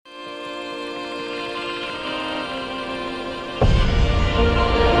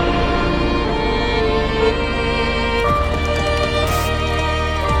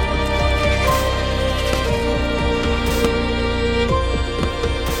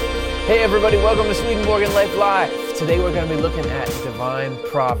Hey everybody, welcome to Swedenborg and Life Live. Today we're going to be looking at divine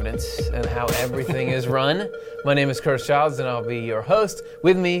providence and how everything is run. My name is Curtis Childs and I'll be your host.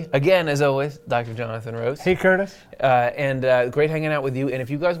 With me, again as always, Dr. Jonathan Rose. Hey Curtis. Great hanging out with you. And if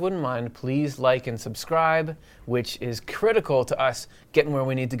you guys wouldn't mind, please like and subscribe, which is critical to us getting where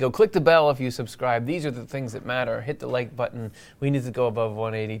we need to go. Click the bell if you subscribe. These are the things that matter. Hit the like button. We need to go above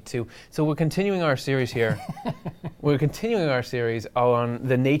 182. So we're continuing our series here. We're continuing our series on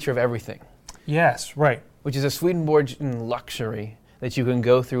the nature of everything. Yes, right. Which is a Swedenborgian luxury that you can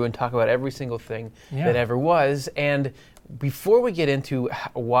go through and talk about every single thing that ever was. And before we get into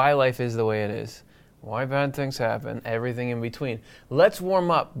why life is the way it is, why bad things happen, everything in between, let's warm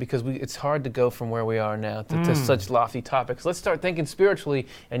up because it's hard to go from where we are now to such lofty topics. Let's start thinking spiritually,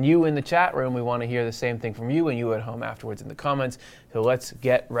 and you in the chat room, we want to hear the same thing from you, and you at home afterwards in the comments. So let's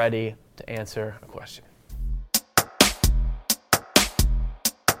get ready to answer a question.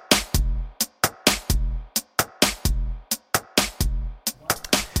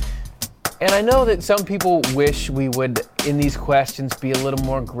 And I know that some people wish we would, in these questions, be a little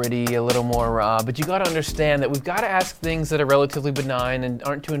more gritty, a little more raw, but you got to understand that we've got to ask things that are relatively benign and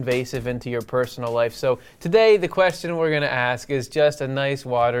aren't too invasive into your personal life. So today, the question we're going to ask is just a nice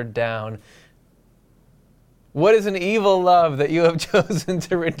watered down. What is an evil love that you have chosen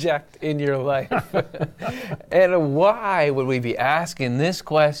to reject in your life? And why would we be asking this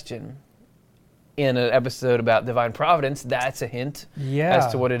question in an episode about divine providence? That's a hint as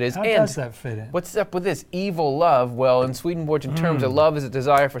to what it is. How and does that fit in? What's up with this evil love? Well, in Swedenborgian terms, a love is a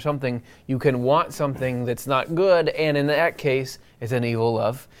desire for something. You can want something that's not good, and in that case, it's an evil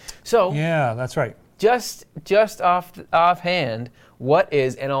love. So yeah, that's right. Just offhand, what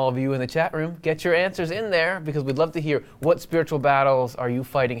is, and all of you in the chat room, get your answers in there because we'd love to hear what spiritual battles are you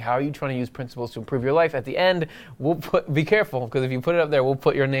fighting, how are you trying to use principles to improve your life. At the end, be careful because if you put it up there, we'll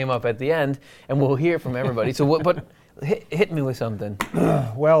put your name up at the end and we'll hear from everybody. So hit me with something.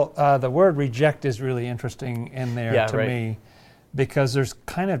 Well, the word reject is really interesting in there to me because there's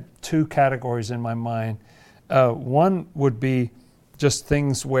kind of two categories in my mind. One would be just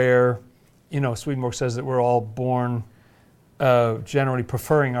things where, Swedenborg says that we're all born generally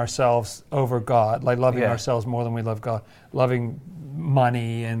preferring ourselves over God, like loving ourselves more than we love God, loving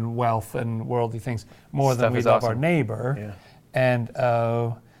money and wealth and worldly things more than we love our neighbor. Yeah. And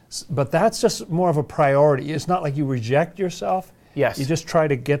but that's just more of a priority. It's not like you reject yourself. Yes. You just try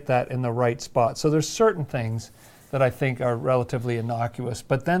to get that in the right spot. So there's certain things that I think are relatively innocuous,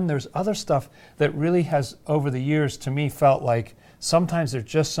 but then there's other stuff that really has, over the years, to me, felt like sometimes there's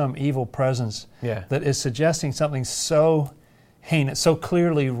just some evil presence that is suggesting something so heinous, so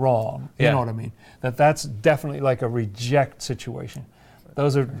clearly wrong. You know what I mean? That's definitely like a reject situation.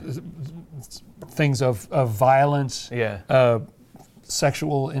 Those are things of violence,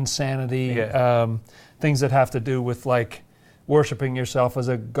 sexual insanity, things that have to do with like worshiping yourself as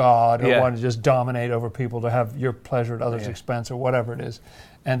a god or wanting to just dominate over people to have your pleasure at others' expense or whatever it is.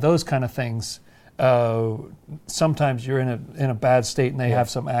 And those kind of things, sometimes you're in a bad state and they have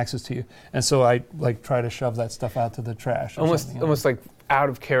some access to you. And so I like try to shove that stuff out to the trash. Almost like out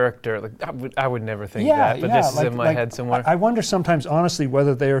of character. Like I would never think that, but this is in my head somewhere. I wonder sometimes, honestly,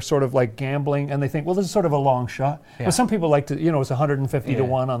 whether they are sort of like gambling and they think, well, this is sort of a long shot. Yeah. But some people like to, it's 150 to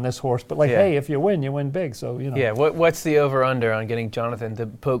 1 on this horse. But hey, if you win big. So, Yeah, what's the over-under on getting Jonathan to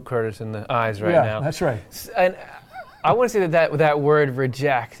poke Curtis in the eyes now? Yeah, that's right. And I want to say that word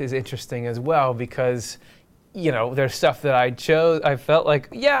reject is interesting as well because, there's stuff that I chose. I felt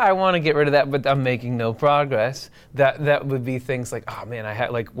like, I want to get rid of that, but I'm making no progress. That would be things like, oh man, I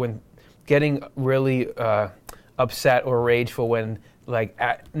had like when getting really upset or rageful when like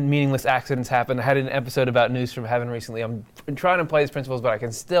meaningless accidents happen. I had an episode about News from Heaven recently. I'm trying to apply these principles, but I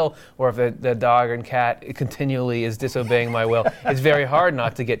can still, or if the dog and cat continually is disobeying my will, it's very hard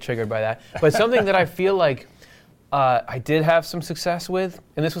not to get triggered by that. But something that I feel like I did have some success with,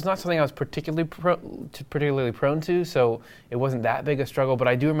 and this was not something I was particularly prone to, so it wasn't that big a struggle, but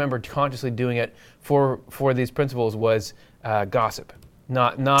I do remember consciously doing it for these principles was gossip.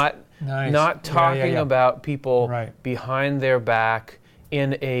 Not talking about people behind their back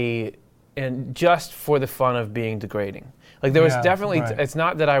and just for the fun of being degrading. Like there was definitely, it's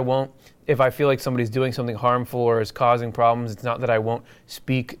not that I won't, if I feel like somebody's doing something harmful or is causing problems, it's not that I won't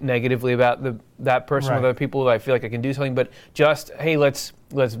speak negatively about that person or other people that I feel like I can do something, but just, hey, let's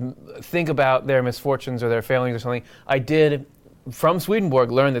think about their misfortunes or their failings or something. I did, from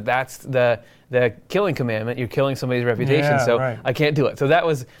Swedenborg, learn that that's the killing commandment. You're killing somebody's reputation, I can't do it. So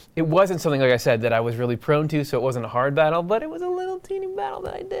it wasn't something, like I said, that I was really prone to, so it wasn't a hard battle, but it was a little teeny battle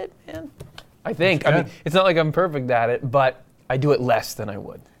that I did, man. I think. I mean, it's not like I'm perfect at it, but I do it less than I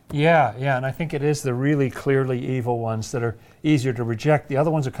would. Yeah, and I think it is the really clearly evil ones that are easier to reject. The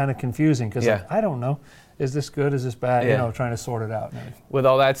other ones are kind of confusing because I don't know. Is this good? Is this bad? You know, trying to sort it out. With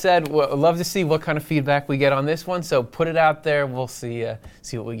all that said, I'd love to see what kind of feedback we get on this one. So put it out there. We'll see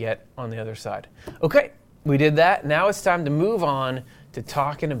what we get on the other side. Okay, we did that. Now it's time to move on to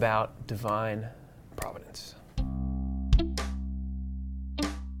talking about divine providence.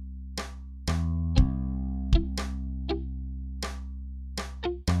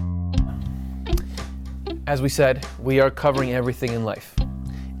 As we said, we are covering everything in life.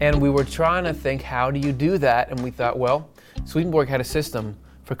 And we were trying to think, how do you do that? And we thought, well, Swedenborg had a system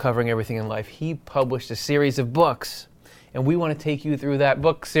for covering everything in life. He published a series of books, and we want to take you through that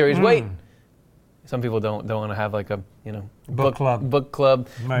book series. Wait, some people don't want to have like a book club.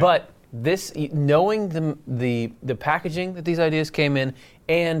 Right. But this, knowing the packaging that these ideas came in,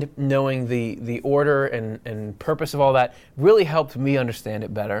 and knowing the order and purpose of all that, really helped me understand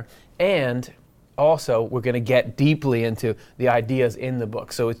it better. And also, we're going to get deeply into the ideas in the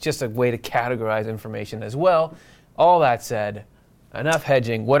book. So it's just a way to categorize information as well. All that said, enough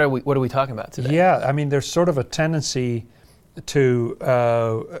hedging. What are we talking about today? Yeah, I mean, there's sort of a tendency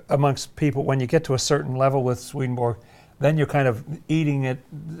to, amongst people, when you get to a certain level with Swedenborg, then you're kind of eating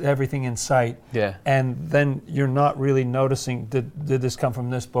everything in sight. Yeah. And then you're not really noticing, did this come from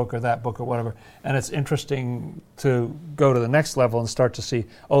this book or that book or whatever. And it's interesting to go to the next level and start to see,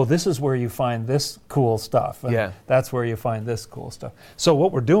 oh, this is where you find this cool stuff. And that's where you find this cool stuff. So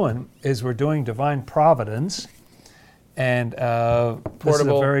what we're doing is we're doing Divine Providence. And portable, this is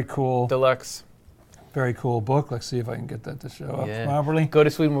a very cool, deluxe. Very cool book. Let's see if I can get that to show up properly. Go to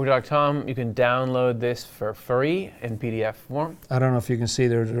Swedenborg.com. You can download this for free in PDF form. I don't know if you can see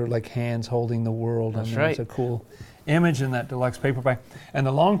there are like hands holding the world. That's right. It's a cool image in that deluxe paperback. And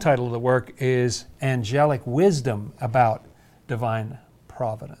the long title of the work is Angelic Wisdom About Divine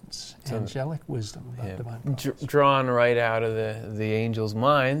Providence. So Angelic Wisdom About Divine Providence. Drawn right out of the angels'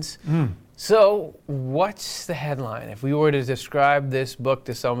 minds. So what's the headline? If we were to describe this book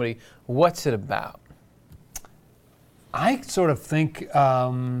to somebody, what's it about? I sort of think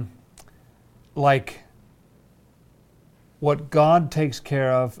like what God takes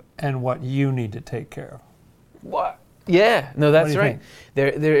care of and what you need to take care of. What? Yeah, no, that's right.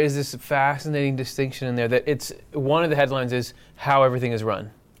 Think? There is this fascinating distinction in there that it's one of the headlines is how everything is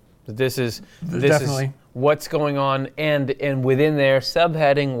run. This is what's going on, and within there,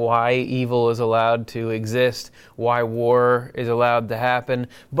 subheading why evil is allowed to exist, why war is allowed to happen.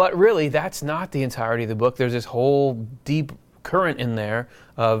 But really, that's not the entirety of the book. There's this whole deep current in there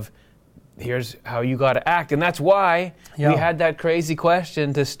of here's how you got to act, and that's why we had that crazy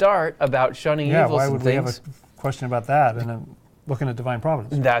question to start about shunning evils and things. Yeah, why would we have a question about that? And then looking at Divine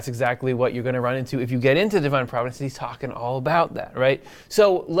Providence. That's exactly what you're going to run into. If you get into Divine Providence, he's talking all about that, right?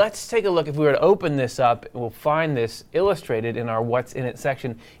 So let's take a look. If we were to open this up, we'll find this illustrated in our What's in It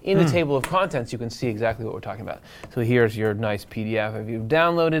section. In the table of contents, you can see exactly what we're talking about. So here's your nice PDF if you've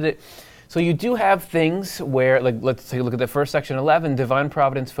downloaded it. So you do have things where, like, let's take a look at the first section, 11. Divine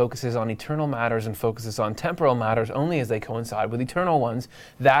Providence focuses on eternal matters and focuses on temporal matters only as they coincide with eternal ones.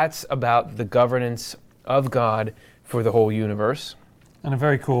 That's about the governance of God for the whole universe. And a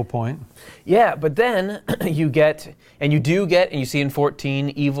very cool point. Yeah, but then you get, and you see in 14,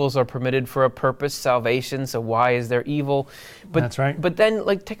 evils are permitted for a purpose, salvation, so why is there evil? But, that's right. But then,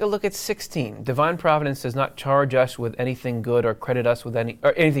 take a look at 16. Divine Providence does not charge us with anything good or credit us with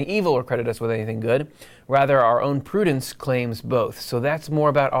anything evil or credit us with anything good. Rather, our own prudence claims both. So that's more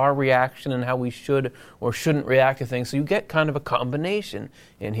about our reaction and how we should or shouldn't react to things. So you get kind of a combination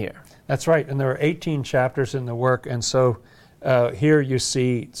in here. That's right, and there are 18 chapters in the work, and so here you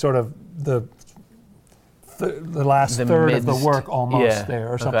see sort of the last third of the work almost there,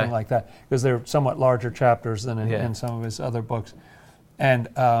 or something like that, because they're somewhat larger chapters than in some of his other books. And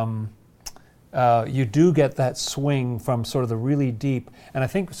you do get that swing from sort of the really deep, and I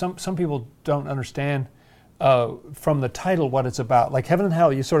think some people don't understand from the title what it's about. Like Heaven and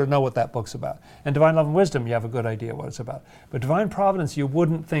Hell, you sort of know what that book's about. And Divine Love and Wisdom, you have a good idea what it's about. But Divine Providence, you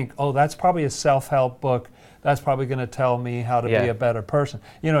wouldn't think, oh, that's probably a self-help book. That's probably going to tell me how to be a better person.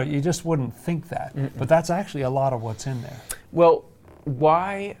 You just wouldn't think that. But that's actually a lot of what's in there. Well,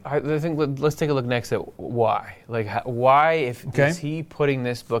 why? I think let's take a look next at why. Why is he putting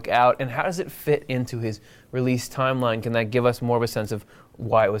this book out, and how does it fit into his release timeline? Can that give us more of a sense of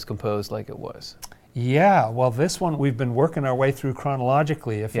why it was composed like it was? Yeah, well, this one we've been working our way through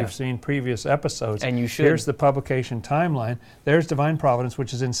chronologically. If you've seen previous episodes, and you should. Here's the publication timeline. There's Divine Providence,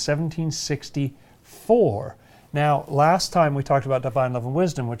 which is in 1764, Now, last time we talked about Divine Love and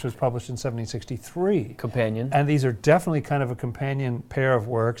Wisdom, which was published in 1763. Companion. And these are definitely kind of a companion pair of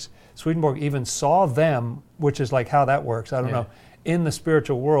works. Swedenborg even saw them, which is like how that works, I don't know, in the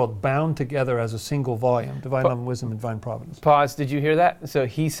spiritual world, bound together as a single volume, Divine Love and Wisdom and Divine Providence. Pause, did you hear that? So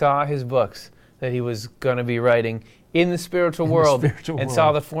he saw his books that he was going to be writing in the spiritual world and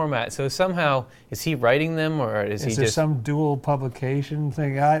saw the format. So somehow, is he writing them, or is he just... Is there some dual publication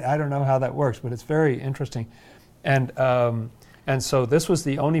thing? I don't know how that works, but it's very interesting. And so this was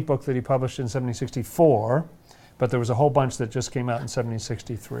the only book that he published in 1764, but there was a whole bunch that just came out in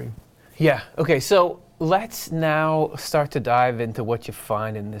 1763. Yeah, okay, so let's now start to dive into what you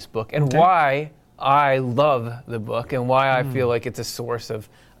find in this book and why I love the book and why I feel like it's a source of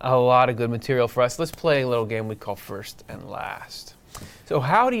a lot of good material for us. Let's play a little game we call First and Last. So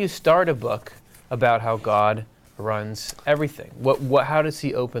how do you start a book about how God runs everything? How does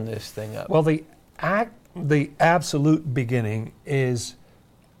he open this thing up? Well, the absolute beginning is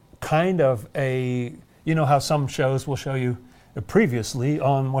kind of a, you know how some shows will show you previously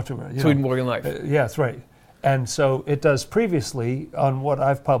on Swedenborgian Life. Yeah, that's right. And so it does previously on what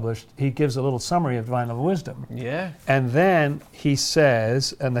I've published. He gives a little summary of Divine Love and Wisdom. Yeah. And then he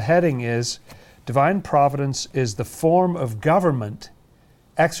says, and the heading is, Divine Providence is the form of government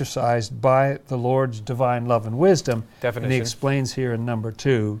exercised by the Lord's divine love and wisdom. Definition. And he explains here in number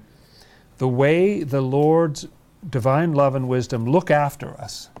 2, the way the Lord's divine love and wisdom look after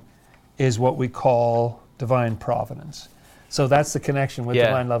us is what we call divine providence. So that's the connection with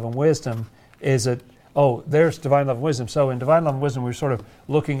divine love and wisdom, is that, oh, there's divine love and wisdom. So in divine love and wisdom, we're sort of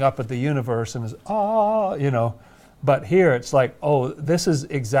looking up at the universe and but here it's like, oh, this is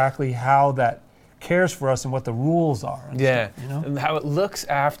exactly how that cares for us and what the rules are. And stuff, and how it looks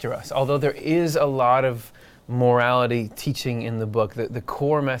after us. Although there is a lot of morality teaching in the book, the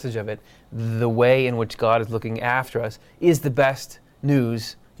core message of it, the way in which God is looking after us, is the best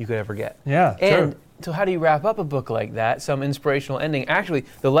news you could ever get. Yeah, and so how do you wrap up a book like that? Some inspirational ending. Actually,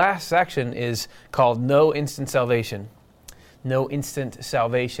 the last section is called No Instant Salvation. No Instant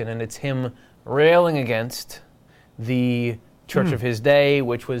Salvation, and it's him railing against the church of his day,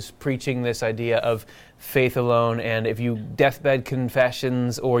 which was preaching this idea of faith alone, and if you deathbed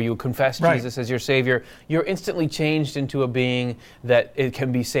confessions or you confess Jesus as your Savior, you're instantly changed into a being that it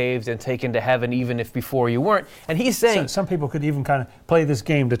can be saved and taken to heaven even if before you weren't. And he's saying... some people could even kind of play this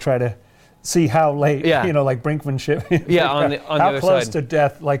game to try to see how late, like brinkmanship. On the how other close side. to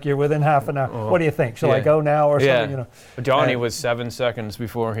death, like you're within half an hour. What do you think? Shall I go now or something? Johnny was 7 seconds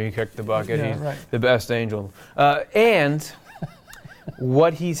before he kicked the bucket. He's the best angel. And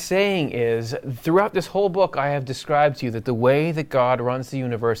what he's saying is, throughout this whole book, I have described to you that the way that God runs the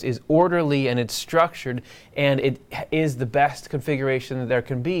universe is orderly and it's structured, and it is the best configuration that there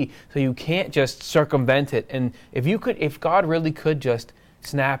can be. So you can't just circumvent it. And if God really could just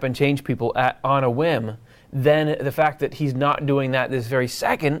snap and change people on a whim, then the fact that he's not doing that this very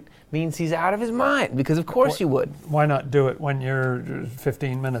second means he's out of his mind, because of course you would. Why not do it when you're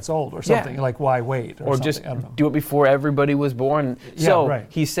 15 minutes old or something? Like, why wait? Or just do it before everybody was born.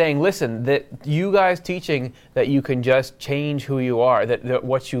 He's saying, listen, that you guys teaching that you can just change who you are,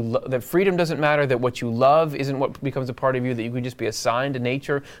 that freedom doesn't matter, that what you love isn't what becomes a part of you, that you can just be assigned to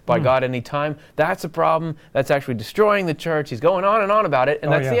nature by God any time. That's a problem. That's actually destroying the church. He's going on and on about it,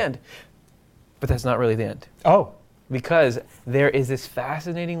 and that's the end. But that's not really the end. Oh. Because there is this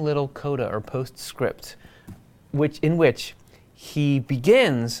fascinating little coda or postscript in which he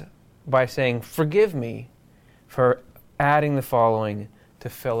begins by saying, forgive me for adding the following to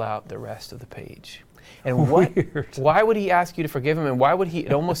fill out the rest of the page. And why would he ask you to forgive him? And why would he?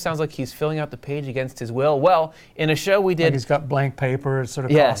 It almost sounds like he's filling out the page against his will. Well, in a show we did, like he's got blank paper. It sort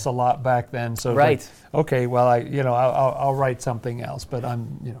of costs a lot back then. So okay, well, I'll write something else, but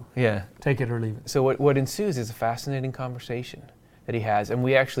take it or leave it. So what ensues is a fascinating conversation that he has, and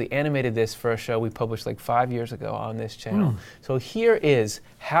we actually animated this for a show we published like 5 years ago on this channel. So here is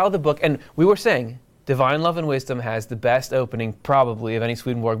how the book, and we were saying Divine Love and Wisdom has the best opening probably of any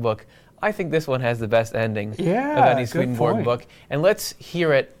Swedenborg book. I think this one has the best ending of any Swedenborg book. And let's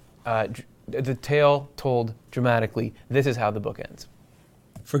hear it, the tale told dramatically. This is how the book ends.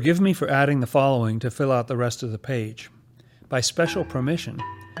 Forgive me for adding the following to fill out the rest of the page. By special permission,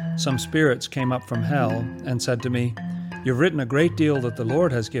 some spirits came up from hell and said to me, "You've written a great deal that the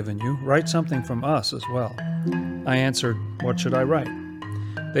Lord has given you. Write something from us as well." I answered, "What should I write?"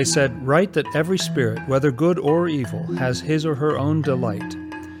 They said, "Write that every spirit, whether good or evil, has his or her own delight.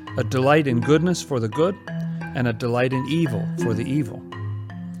 A delight in goodness for the good, and a delight in evil for the evil."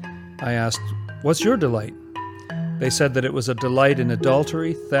 I asked, "What's your delight?" They said that it was a delight in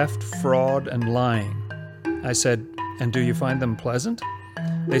adultery, theft, fraud, and lying. I said, "And do you find them pleasant?"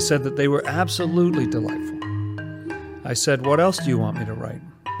 They said that they were absolutely delightful. I said, "What else do you want me to write?"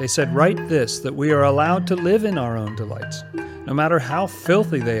 They said, "Write this, that we are allowed to live in our own delights, no matter how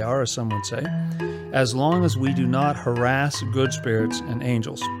filthy they are, as some would say, as long as we do not harass good spirits and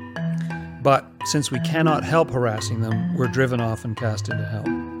angels. But since we cannot help harassing them, we're driven off and cast into hell."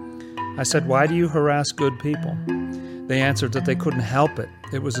 I said, "Why do you harass good people?" They answered that they couldn't help it.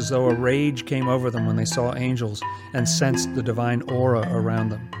 It was as though a rage came over them when they saw angels and sensed the divine aura around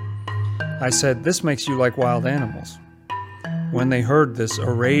them. I said, "This makes you like wild animals." When they heard this, a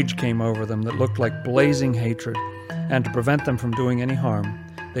rage came over them that looked like blazing hatred, and to prevent them from doing any harm,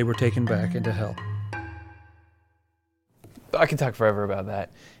 they were taken back into hell. I can talk forever about that.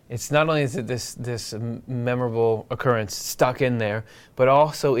 It's not only is it this memorable occurrence stuck in there, but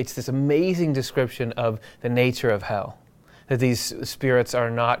also it's this amazing description of the nature of hell. That these spirits are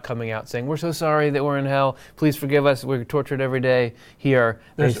not coming out saying, "We're so sorry that we're in hell. Please forgive us. We're tortured every day here."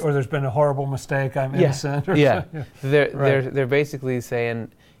 There's been a horrible mistake. I'm innocent. Yeah. They're basically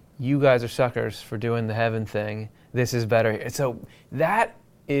saying, "You guys are suckers for doing the heaven thing. This is better." So that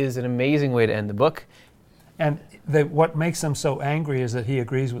is an amazing way to end the book. And what makes them so angry is that he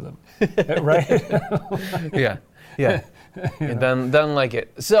agrees with them, right? Yeah. And doesn't like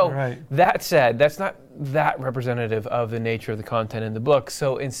it. So That said, that's not that representative of the nature of the content in the book.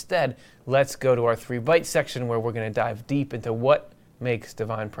 So instead, let's go to our 3 Bites section where we're going to dive deep into what makes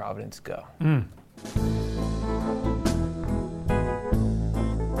divine providence go.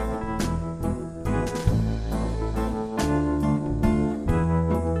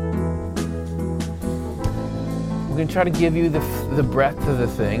 We're going to try to give you the breadth of the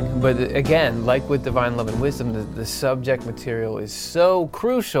thing, but again, like with Divine Love and Wisdom, the subject material is so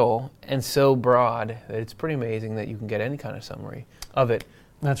crucial and so broad that it's pretty amazing that you can get any kind of summary of it.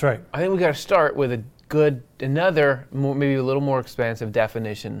 That's right. I think we got to start with another, maybe a little more expansive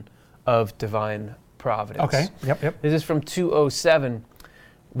definition of divine providence. Okay. Yep. This is from 207,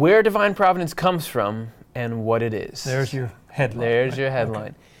 where divine providence comes from and what it is. There's your headline. There's your headline.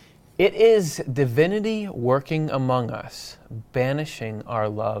 Okay. It is divinity working among us, banishing our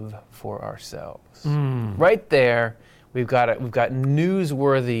love for ourselves. Right there, we've got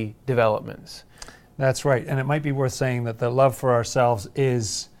newsworthy developments. That's right, and it might be worth saying that the love for ourselves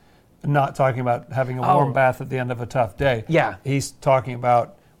is not talking about having a warm bath at the end of a tough day. Yeah. He's talking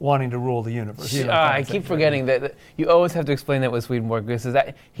about wanting to rule the universe. I keep forgetting that you always have to explain that with Swedenborg, because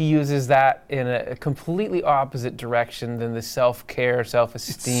that he uses that in a completely opposite direction than the self-care,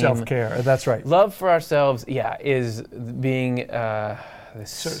 self-esteem. Self-care, that's right. Love for ourselves, is being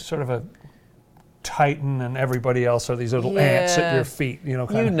sort of a titan, and everybody else are these little ants at your feet.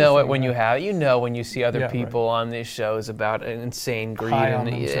 When you see other people on these shows about insane greed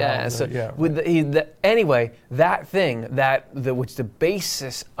anyway, that thing which the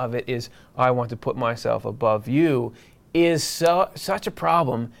basis of it is, I want to put myself above you, is such a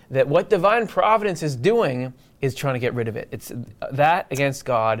problem that what divine providence is doing is trying to get rid of it. It's that against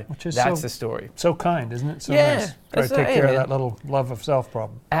God. That's the story. So kind, isn't it? So nice. Try to take care of that little love of self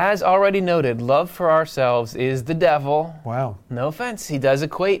problem. As already noted, love for ourselves is the devil. Wow. No offense. He does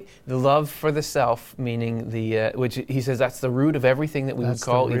equate the love for the self, meaning which he says that's the root of everything that we would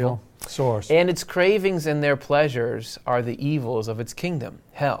call the real evil. Source. And its cravings and their pleasures are the evils of its kingdom,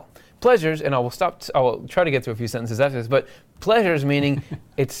 hell. Pleasures, and I will try to get through a few sentences after this, but pleasures meaning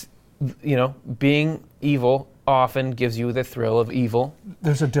it's, being evil often gives you the thrill of evil.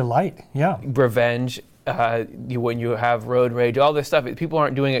 There's a delight, Revenge, when you have road rage, all this stuff. People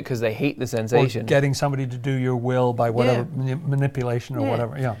aren't doing it because they hate the sensation. Or getting somebody to do your will by whatever manipulation or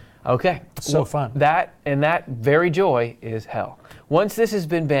whatever. Okay. So fun. That very joy is hell. Once this has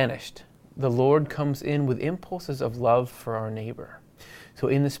been banished, the Lord comes in with impulses of love for our neighbor. So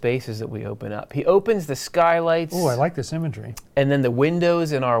in the spaces that we open up, he opens the skylights. Oh, I like this imagery. And then the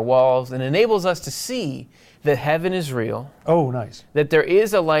windows in our walls, and enables us to see that heaven is real. Oh, nice. That there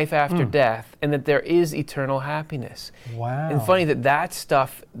is a life after death, and that there is eternal happiness. Wow. And funny that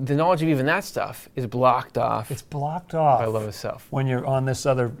stuff, the knowledge of even that stuff, is blocked off. It's blocked off. By love of self. When you're on this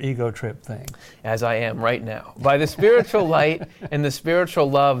other ego trip thing. As I am right now. By the spiritual light and the spiritual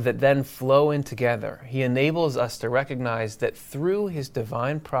love that then flow in together, he enables us to recognize that through his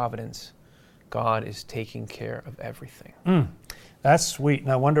divine providence, God is taking care of everything. That's sweet.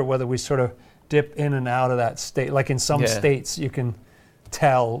 And I wonder whether we sort of dip in and out of that state. Like in some states, you can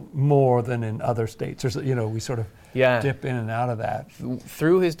tell more than in other states. We sort of dip in and out of that.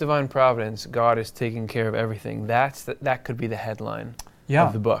 Through his divine providence, God is taking care of everything. That could be the headline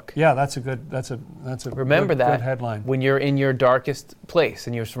of the book. Yeah, that's a Remember good headline. When you're in your darkest place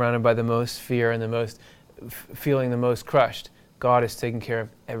and you're surrounded by the most fear and the most feeling the most crushed, God is taking care of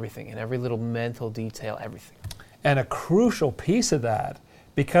everything, in every little mental detail, everything. And a crucial piece of that,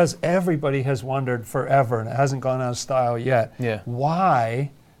 because everybody has wondered forever, and it hasn't gone out of style yet,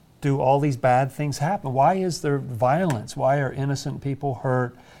 why do all these bad things happen? Why is there violence? Why are innocent people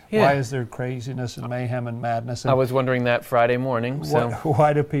hurt? Why is there craziness and mayhem and madness? And I was wondering that Friday morning. So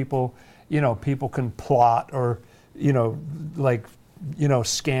why do people, people can plot or,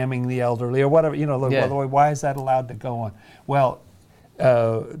 scamming the elderly or whatever, why is that allowed to go on? Well,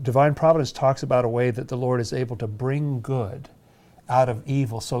 Divine Providence talks about a way that the Lord is able to bring good out of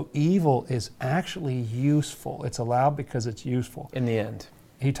evil. So evil is actually useful. It's allowed because it's useful. In the end.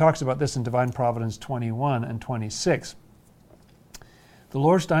 He talks about this in Divine Providence 21 and 26. The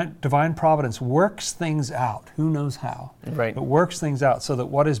Lord's divine providence works things out. Who knows how? Right. It works things out so that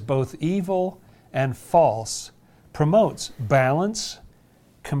what is both evil and false promotes balance,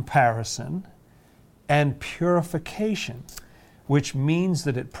 comparison, and purification, which means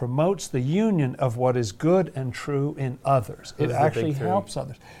that it promotes the union of what is good and true in others. It actually helps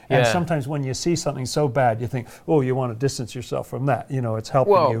others. And sometimes when you see something so bad, you think, oh, you want to distance yourself from that. It's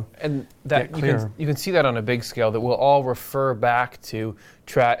helping you and that get clearer. You can see that on a big scale, that we'll all refer back to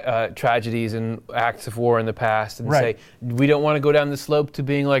tragedies and acts of war in the past and say, we don't want to go down the slope to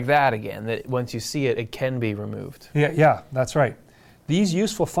being like that again, that once you see it, it can be removed. Yeah, that's right. These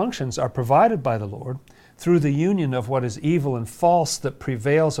useful functions are provided by the Lord through the union of what is evil and false that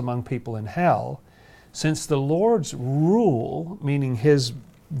prevails among people in hell, since the Lord's rule, meaning His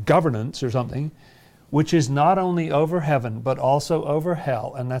governance or something, which is not only over heaven, but also over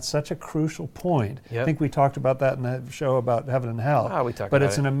hell, and that's such a crucial point. I think we talked about that in that show about heaven and hell. But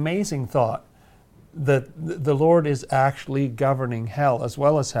it's an amazing thought that the Lord is actually governing hell as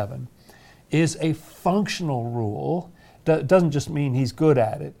well as heaven, is a functional rule. It doesn't just mean He's good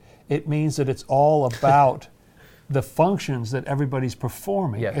at it. It means that it's all about the functions that everybody's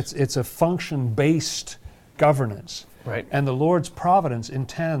performing. It's a function-based governance. Right. And the Lord's providence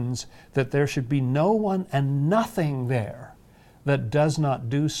intends that there should be no one and nothing there that does not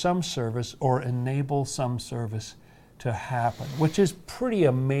do some service or enable some service to happen, which is pretty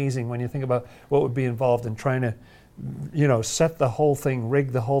amazing when you think about what would be involved in trying to, set the whole thing,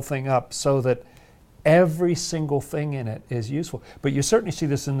 rig the whole thing up so that every single thing in it is useful. But you certainly see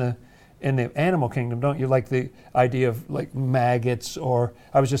this in the animal kingdom, don't you? Like the idea of like maggots, or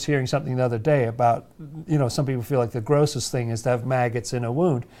I was just hearing something the other day about, some people feel like the grossest thing is to have maggots in a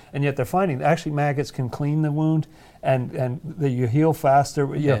wound, and yet they're finding that actually maggots can clean the wound and that you heal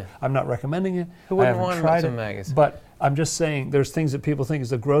faster. I'm not recommending it. Who wouldn't want some maggots? But I'm just saying there's things that people think is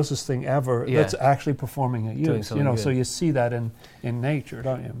the grossest thing ever that's actually performing a use. So you see that in nature,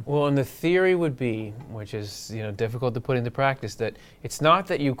 don't you? Well, and the theory would be, which is difficult to put into practice, that it's not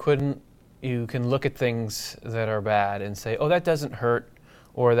that you can look at things that are bad and say, oh, that doesn't hurt,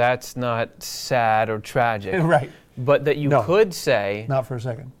 or that's not sad or tragic. Right. But that you could say, not for a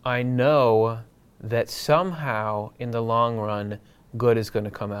second, I know that somehow in the long run, good is going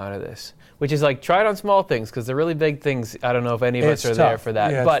to come out of this. Which is like, try it on small things, because the really big things, I don't know if any of us are there for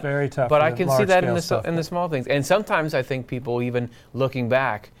that. Yeah, but it's very tough. But I can see that in the small things. And sometimes I think people, even looking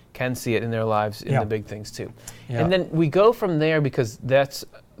back, can see it in their lives in the big things too. Yeah. And then we go from there, because that's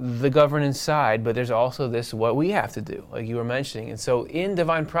the governance side, but there's also what we have to do, like you were mentioning. And so in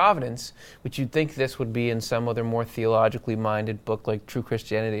Divine Providence, which you'd think this would be in some other more theologically minded book like True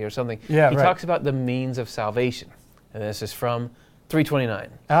Christianity or something, he talks about the means of salvation. And this is from 329.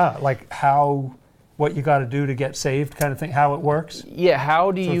 Like what you got to do to get saved kind of thing, how it works? Yeah,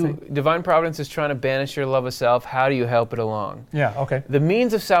 how do you, Divine Providence is trying to banish your love of self, how do you help it along? Yeah, okay. The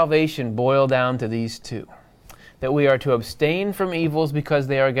means of salvation boil down to these two. That we are to abstain from evils because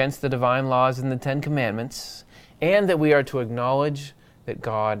they are against the divine laws and the Ten Commandments, and that we are to acknowledge that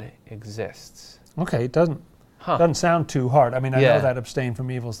God exists. Okay, it doesn't sound too hard. I mean, I know that abstain from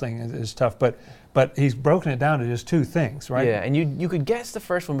evils thing is tough, but he's broken it down to just two things, right? Yeah, and you could guess the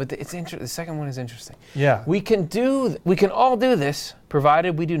first one, but the second one is interesting. Yeah. We can all do this,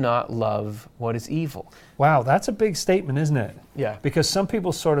 provided we do not love what is evil. Wow, that's a big statement, isn't it? Yeah. Because some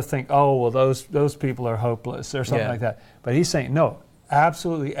people sort of think, oh, well, those people are hopeless or something like that. But he's saying, no,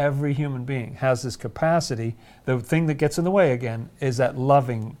 absolutely every human being has this capacity. The thing that gets in the way, again, is that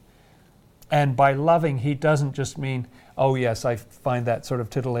loving. And by loving, he doesn't just mean, oh, yes, I find that sort of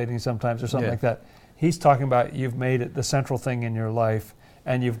titillating sometimes or something like that. He's talking about you've made it the central thing in your life,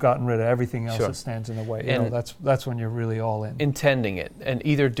 and you've gotten rid of everything else that stands in the way. That's when you're really all in. Intending it, and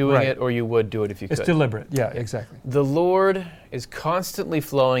either doing it or you would do it if you could. It's deliberate, exactly. The Lord is constantly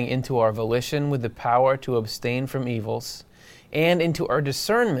flowing into our volition with the power to abstain from evils, and into our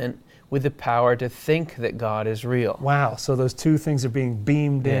discernment with the power to think that God is real. Wow. So those two things are being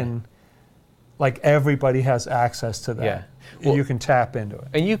beamed in, like everybody has access to that. Yeah. Well, you can tap into it.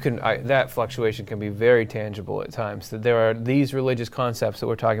 And you can, that fluctuation can be very tangible at times. That there are these religious concepts that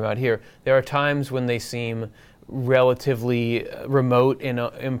we're talking about here. There are times when they seem relatively remote and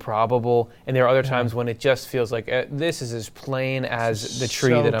improbable, and there are other times when it just feels like this is as plain as the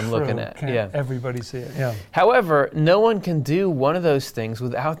tree that I'm looking at. Can't everybody see it? Yeah. However, no one can do one of those things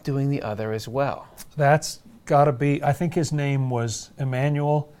without doing the other as well. That's got to be, I think his name was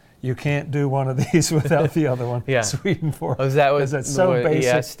Emmanuel. You can't do one of these without the other one. Yeah. Sweden for. Oh, is that what it's so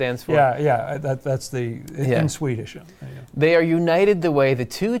basic? ES stands for? Yeah. That's the in Swedish. Yeah. They are united the way the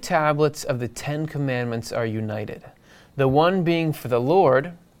two tablets of the Ten Commandments are united. The one being for the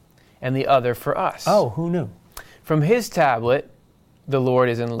Lord, and the other for us. Oh, who knew? From his tablet, the Lord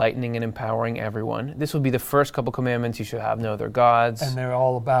is enlightening and empowering everyone. This will be the first couple commandments. You should have no other gods. And they're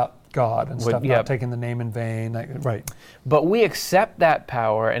all about God and stuff, not taking the name in vain. Right. But we accept that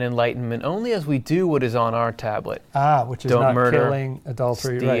power and enlightenment only as we do what is on our tablet. Which is Don't not murder, killing,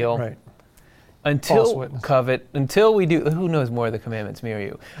 adultery, steal. Right. Until we do, who knows more of the commandments, me or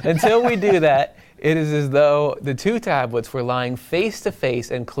you? Until we do that, it is as though the two tablets were lying face to face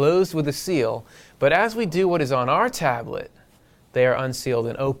and closed with a seal. But as we do what is on our tablet, they are unsealed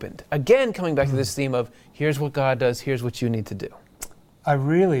and opened. Again, coming back to this theme of here's what God does, here's what you need to do. I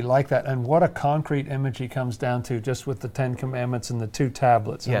really like that. And what a concrete image he comes down to just with the Ten Commandments and the two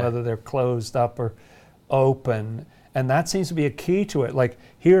tablets, and whether they're closed up or open. And that seems to be a key to it. Like,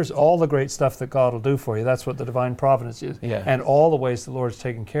 here's all the great stuff that God will do for you. That's what the divine providence is. Yeah. And all the ways the Lord's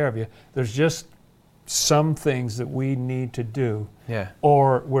taking care of you. There's just some things that we need to do. Yeah.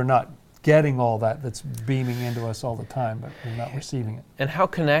 Or we're not getting all that's beaming into us all the time, but we're not receiving it. And how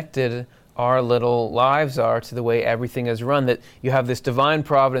connected our little lives are to the way everything is run, that you have this divine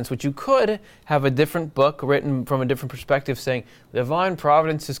providence, which you could have a different book written from a different perspective saying, divine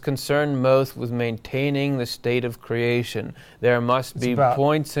providence is concerned most with maintaining the state of creation. There must be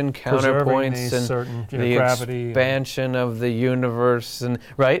points and counterpoints and certain, the gravity expansion of the universe, and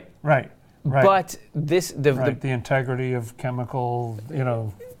right? Right. But this, the integrity of chemical,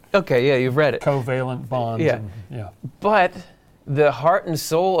 okay, yeah, you've read it. Covalent bonds. Yeah. But the heart and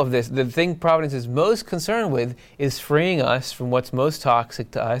soul of this, the thing Providence is most concerned with, is freeing us from what's most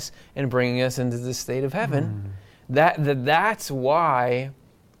toxic to us and bringing us into the state of heaven. That's why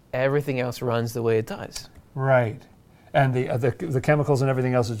everything else runs the way it does. Right. And the chemicals and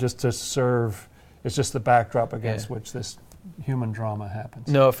everything else is just to serve, it's just the backdrop against which this human drama happens.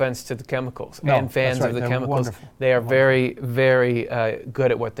 No offense to the chemicals and fans of the chemicals. Wonderful. They are very, very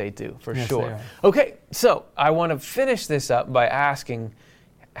good at what they do, for sure. Okay, so I want to finish this up by asking,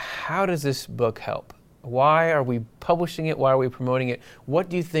 how does this book help? Why are we publishing it? Why are we promoting it? What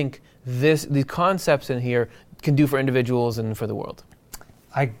do you think the concepts in here can do for individuals and for the world?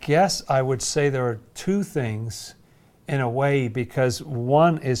 I guess I would say there are two things in a way, because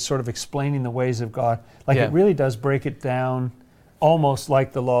one is sort of explaining the ways of God. Like it really does break it down almost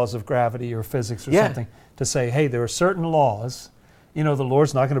like the laws of gravity or physics or something, to say, hey, there are certain laws. The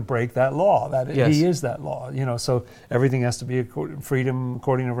Lord's not going to break that law. He is that law. So everything has to be freedom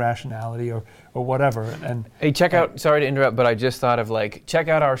according to rationality or whatever. And hey, check out. Sorry to interrupt, but I just thought of check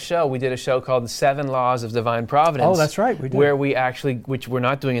out our show. We did a show called The 7 Laws of Divine Providence. Oh, that's right, we did. Where we actually, which we're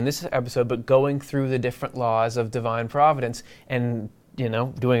not doing in this episode, but going through the different laws of divine providence and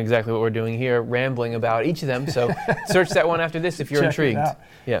doing exactly what we're doing here, rambling about each of them. So search that one after this if you're intrigued. It out.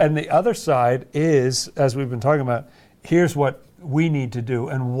 Yeah. And the other side is, as we've been talking about, here's what we need to do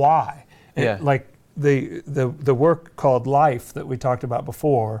and why. Like the work called Life that we talked about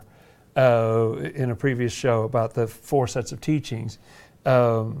before in a previous show about the 4 sets of teachings,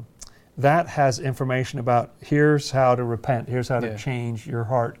 that has information about here's how to repent, here's how to change your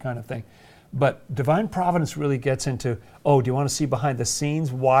heart kind of thing. But Divine Providence really gets into, do you want to see behind the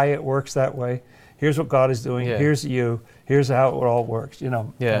scenes why it works that way? Here's what God is doing. Here's you. Here's how it all works.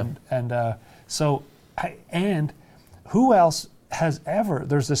 And who else has ever?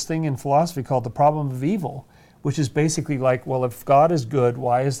 There's this thing in philosophy called the problem of evil, which is basically like, well, if God is good,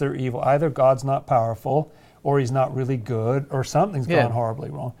 why is there evil? Either God's not powerful, or He's not really good, or something's gone horribly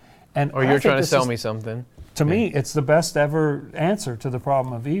wrong. Or you're trying to sell me something. To me, it's the best ever answer to the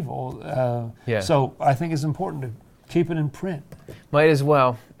problem of evil. So I think it's important to keep it in print. Might as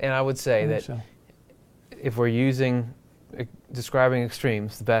well. And I would say that if we're describing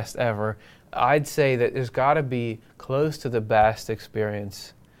extremes, the best ever, I'd say that there's got to be close to the best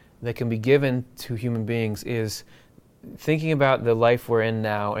experience that can be given to human beings is thinking about the life we're in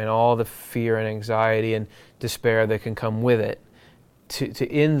now and all the fear and anxiety and despair that can come with it. to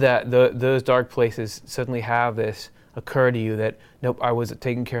in those dark places suddenly have this occur to you that, nope, I was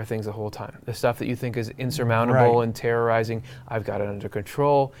taking care of things the whole time. The stuff that you think is insurmountable and terrorizing, I've got it under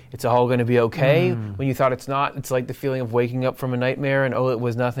control. It's all going to be okay. When you thought it's not, it's like the feeling of waking up from a nightmare and, oh, it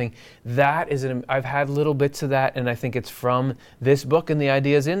was nothing. That is, I've had little bits of that, and I think it's from this book and the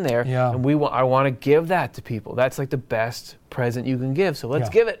ideas in there. Yeah. And I want to give that to people. That's like the best present you can give. So let's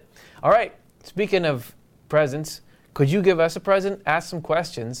give it. All right. Speaking of presents, could you give us a present? Ask some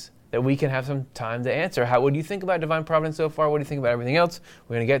questions that we can have some time to answer. What do you think about divine providence so far? What do you think about everything else?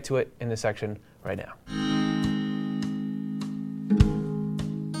 We're going to get to it in this section right now.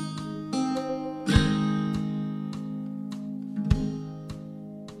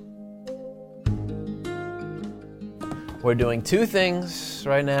 We're doing two things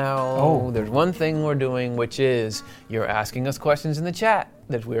right now. Oh. There's one thing we're doing, which is you're asking us questions in the chat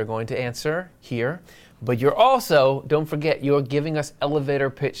that we are going to answer here. But you're also, don't forget, you're giving us elevator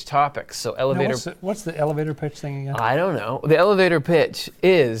pitch topics. So what's the elevator pitch thing again? I don't know. The elevator pitch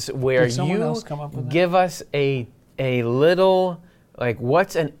is where you give us a little, like,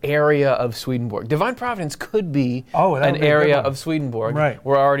 what's an area of Swedenborg? Divine Providence could be an area of Swedenborg. Right.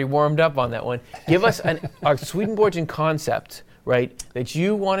 We're already warmed up on that one. Give us a Swedenborgian concept, right, that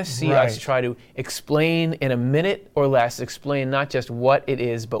you want to see us try to explain in a minute or less, explain not just what it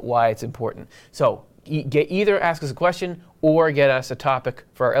is, but why it's important. So either ask us a question or get us a topic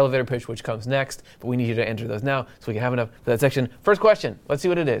for our elevator pitch, which comes next. But we need you to enter those now so we can have enough for that section. First question. Let's see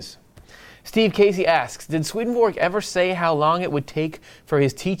what it is. Steve Casey asks, did Swedenborg ever say how long it would take for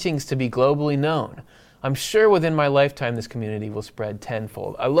his teachings to be globally known? I'm sure within my lifetime this community will spread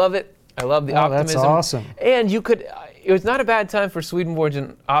tenfold. I love it. I love the optimism. That's awesome. And it was not a bad time for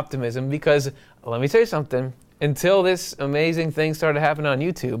Swedenborgian optimism because, let me tell you something, until this amazing thing started happening on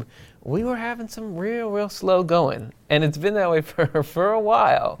YouTube, we were having some real slow going. And it's been that way for a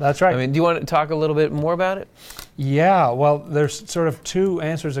while. That's right. I mean, do you want to talk a little bit more about it? Yeah, well, there's sort of two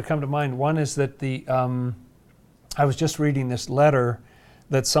answers that come to mind. One is that I was just reading this letter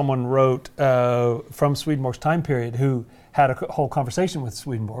that someone wrote from Swedenborg's time period who had a whole conversation with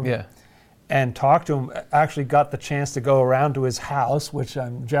Swedenborg. Yeah. And talked to him, actually got the chance to go around to his house, which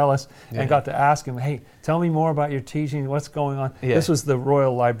I'm jealous, and got to ask him, hey, tell me more about your teaching, what's going on. Yeah. This was the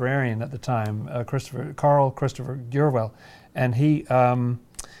royal librarian at the time, Carl Christopher Gurwell, and he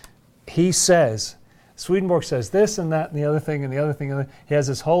says, Swedenborg says this and that and the other thing and the other thing. And he has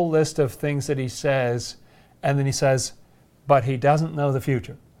this whole list of things that he says, and then he says, but he doesn't know the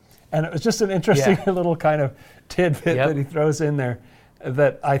future. And it was just an interesting little kind of tidbit that he throws in there.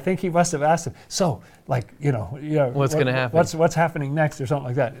 That I think he must have asked him. So, what's going to happen? What's happening next, or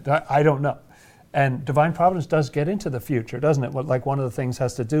something like that? I don't know. And divine providence does get into the future, doesn't it? Like one of the things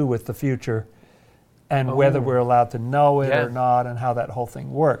has to do with the future, and whether we're allowed to know it or not, and how that whole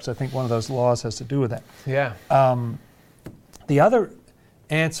thing works. I think one of those laws has to do with that. Yeah. The other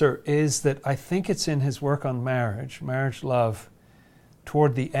answer is that I think it's in his work on marriage love,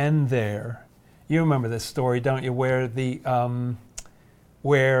 toward the end there. You remember this story, don't you?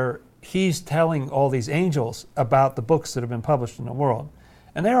 Where he's telling all these angels about the books that have been published in the world.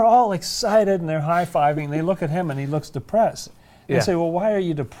 And they're all excited and they're high-fiving. They look at him and he looks depressed. And they say, well, why are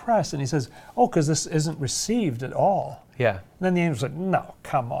you depressed? And he says, because this isn't received at all. Yeah. And then the angels are like, no,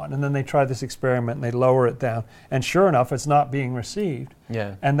 come on. And then they try this experiment and they lower it down. And sure enough, it's not being received.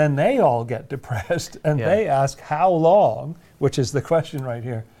 Yeah. And then they all get depressed and they ask, how long? Which is the question right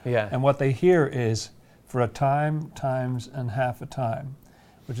here. Yeah. And what they hear is, for a time, times, and half a time,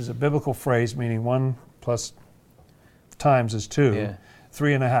 which is a biblical phrase meaning 1 plus times is 2,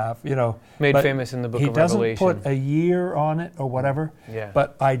 3.5, Made famous in the book of Revelation. He doesn't put a year on it or whatever,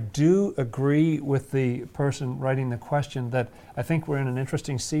 but I do agree with the person writing the question that I think we're in an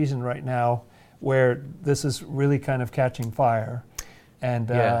interesting season right now where this is really kind of catching fire.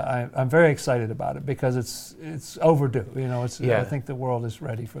 And I'm very excited about it because it's overdue. I think the world is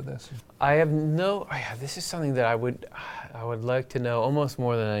ready for this. This is something that I would like to know almost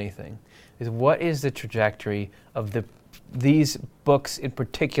more than anything, is what is the trajectory of these books in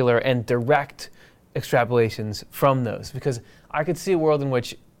particular and direct extrapolations from those? Because I could see a world in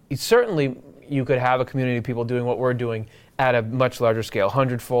which certainly you could have a community of people doing what we're doing at a much larger scale,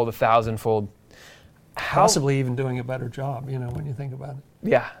 100-fold, 1,000-fold. Possibly even doing a better job, when you think about it.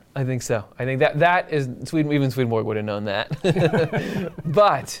 Yeah, I think so. I think that is even Swedenborg would have known that.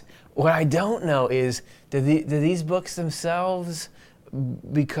 But what I don't know is, do these books themselves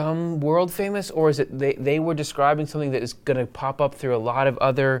become world famous, or is it they were describing something that is going to pop up through a lot of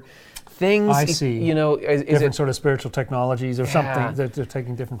other things. I see. Is different sort of spiritual technologies or something that they're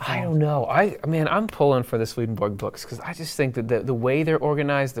taking different forms. I don't know. I'm pulling for the Swedenborg books because I just think that the way they're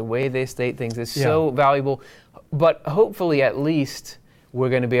organized, the way they state things is so valuable. But hopefully, at least, we're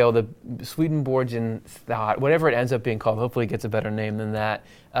going to be able to, Swedenborgian thought, whatever it ends up being called, hopefully it gets a better name than that.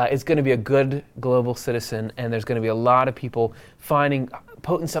 It's going to be a good global citizen, and there's going to be a lot of people finding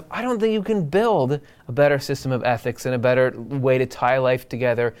potent stuff. I don't think you can build a better system of ethics and a better way to tie life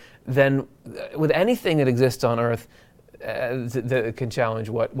together than with anything that exists on Earth that can challenge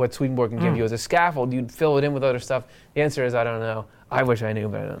what Swedenborg can give you as a scaffold. You'd fill it in with other stuff. The answer is, I don't know. I wish I knew,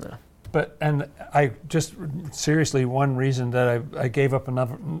 but I don't know. And I just, seriously, one reason that I gave up a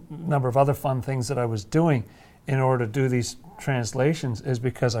number of other fun things that I was doing in order to do these translations is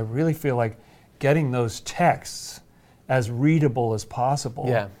because I really feel like getting those texts as readable as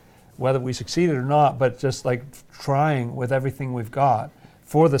possible, whether we succeeded or not, but just like trying with everything we've got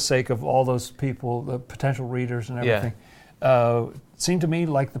for the sake of all those people, the potential readers and everything. Seemed to me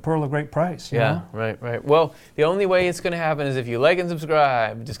like the pearl of great price. You know? Right. Well, the only way it's going to happen is if you like and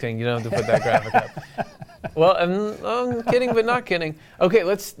subscribe. Just kidding, you don't have to put that graphic up. Well, I'm kidding, but not kidding.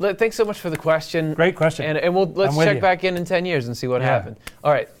 Okay, thanks so much for the question. Great question. And let's check back in 10 years and see what happened.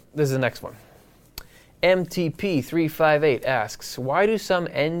 All right, this is the next one. MTP358 asks, why do some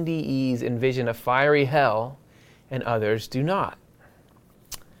NDEs envision a fiery hell and others do not?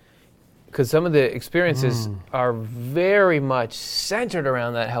 Because some of the experiences are very much centered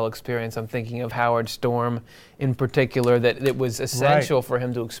around that hell experience. I'm thinking of Howard Storm in particular, that it was essential for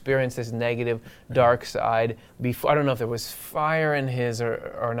him to experience this negative, dark side. Before, I don't know if there was fire in his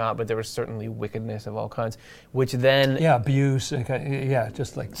or not, but there was certainly wickedness of all kinds, which then... abuse,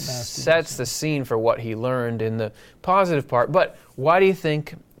 just like nasty. Sets the scene for what he learned in the positive part. But why do you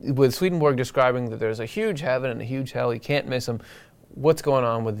think, with Swedenborg describing that there's a huge heaven and a huge hell, you can't miss them, what's going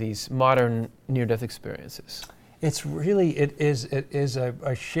on with these modern near-death experiences? It's really, it is.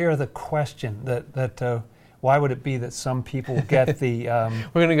 I share the question that why would it be that some people get the... We're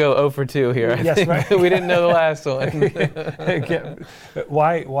going to go 0 for 2 here. I think. Right. We didn't know the last one.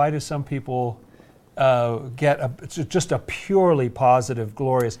 Why do some people get just a purely positive,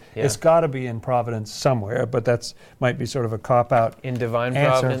 glorious... It's got to be in Providence somewhere, but that's might be sort of a cop-out in divine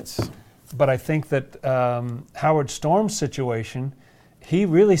answer. providence. But I think that Howard Storm's situation, he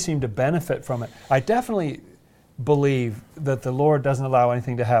really seemed to benefit from it. I definitely believe that the Lord doesn't allow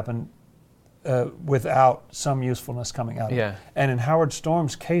anything to happen without some usefulness coming out of it. And in Howard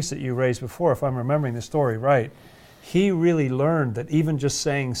Storm's case that you raised before, if I'm remembering the story right, he really learned that even just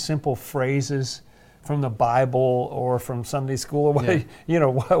saying simple phrases from the Bible or from Sunday school, or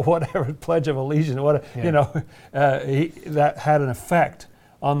whatever, Pledge of Allegiance, that had an effect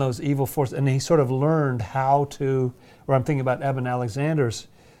on those evil forces. And he sort of learned how to, or I'm thinking about Eben Alexander's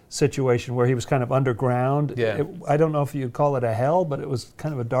situation where he was kind of underground. I don't know if you'd call it a hell, but it was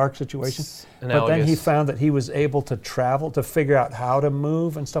kind of a dark situation. But then he found that he was able to travel, to figure out how to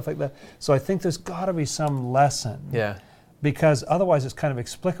move and stuff like that. So I think there's got to be some lesson. Because otherwise it's kind of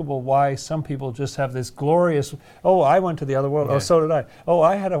explicable why some people just have this glorious, I went to the other world, so did I.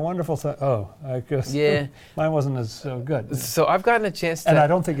 I had a wonderful thing, I guess mine wasn't as good. So I've gotten a chance to... And I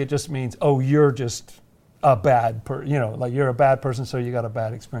don't think it just means, you're just a bad like you're a bad person, so you got a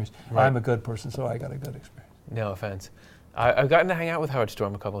bad experience. I'm a good person, so I got a good experience. No offense. I've gotten to hang out with Howard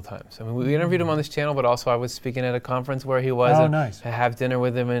Storm a couple of times. I mean, we interviewed him on this channel, but also I was speaking at a conference where he was. Nice. I have dinner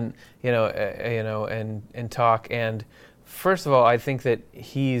with him and and talk. And first of all, I think that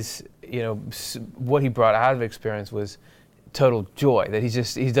he's what he brought out of experience was total joy. That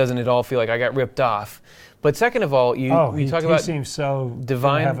he doesn't at all feel like I got ripped off. But second of all, you talk about he seems so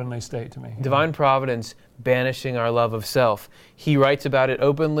divine heavenly state to me. Divine providence banishing our love of self. He writes about it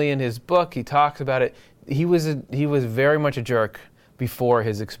openly in his book. He talks about it. He was very much a jerk before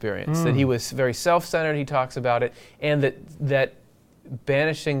his experience. That he was very self-centered. He talks about it, and that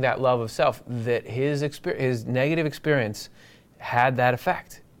banishing that love of self, that his negative experience had that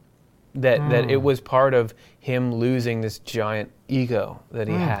effect. That it was part of him losing this giant ego that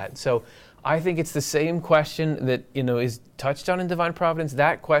he had. So I think it's the same question that is touched on in Divine Providence.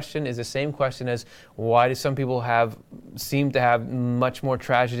 That question is the same question as why do some people seem to have much more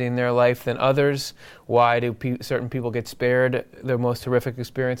tragedy in their life than others? Why do certain people get spared their most horrific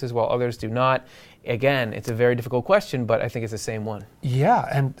experiences while others do not? Again, it's a very difficult question, but I think it's the same one.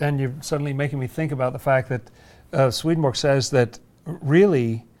 Yeah, and you're suddenly making me think about the fact that Swedenborg says that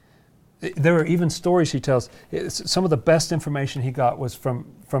really there are even stories he tells. Some of the best information he got was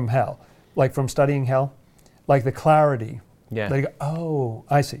from hell. Like from studying hell, like the clarity. They go,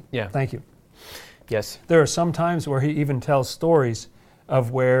 I see. Thank you. Yes. There are some times where he even tells stories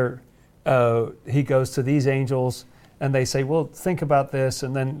of where he goes to these angels, and they say, well, think about this,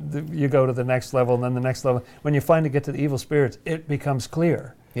 and then you go to the next level, and then the next level. When you finally get to the evil spirits, it becomes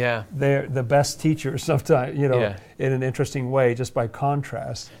clear. Yeah. They're the best teachers sometimes, in an interesting way, just by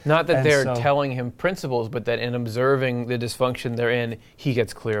contrast. Not that they're telling him principles, but that in observing the dysfunction they're in, he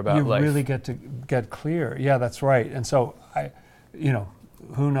gets clear about life. You really get clear. Yeah, that's right. And so,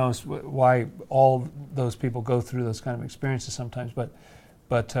 who knows why all those people go through those kind of experiences sometimes,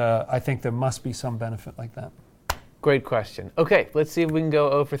 but I think there must be some benefit like that. Great question. Okay, let's see if we can go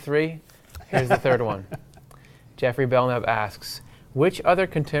 0 for 3. Here's the third one. Jeffrey Belknap asks, which other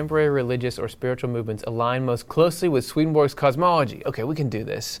contemporary religious or spiritual movements align most closely with Swedenborg's cosmology? Okay, we can do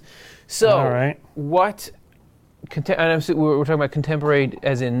this. So, all right. And we're talking about contemporary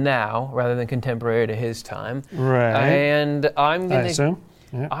as in now, rather than contemporary to his time. Right. And I assume.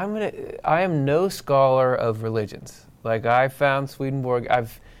 Yeah. I am no scholar of religions. Like, I found Swedenborg,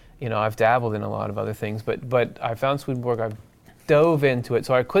 I've dabbled in a lot of other things, but I found Swedenborg, I've dove into it,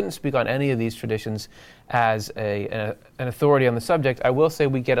 so I couldn't speak on any of these traditions as an authority on the subject. I will say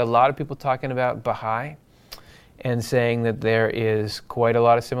we get a lot of people talking about Baha'i and saying that there is quite a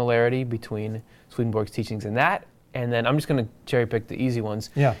lot of similarity between Swedenborg's teachings and that, and then I'm just going to cherry pick the easy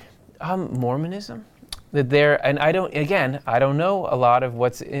ones. Yeah. Mormonism. And I don't know a lot of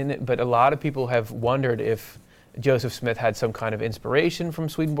what's in it, but a lot of people have wondered if Joseph Smith had some kind of inspiration from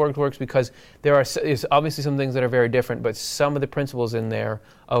Swedenborg's works, because there's obviously some things that are very different, but some of the principles in there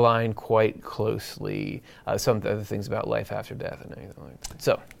align quite closely. Some of the other things about life after death and anything like that.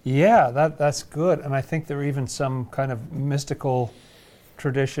 So yeah, that's good, and I think there are even some kind of mystical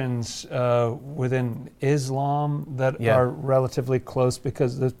traditions within Islam that are relatively close,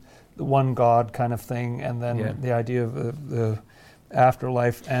 because the one God kind of thing, and then the idea of the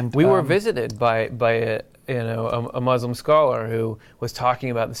afterlife. And we were visited by a Muslim scholar who was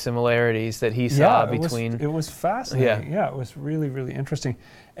talking about the similarities that he saw between. It was fascinating. Yeah, it was really, really interesting.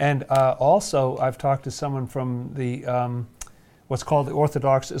 And also, I've talked to someone from the what's called the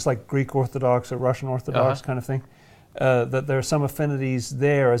Orthodox. It's like Greek Orthodox or Russian Orthodox kind of thing. That there are some affinities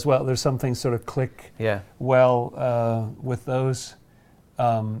there as well. There's some things sort of click well with those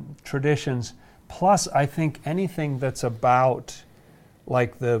traditions. Plus, I think anything that's about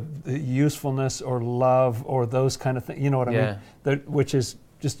like the usefulness or love or those kind of things, you know what I mean? Which is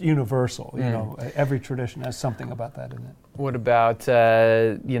just universal. You know, every tradition has something about that in it. What about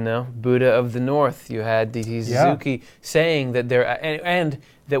Buddha of the North? You had D.T. Suzuki saying that there and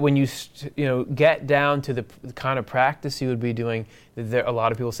that when you get down to the kind of practice you would be doing, a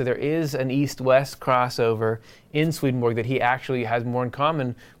lot of people say there is an East-West crossover in Swedenborg, that he actually has more in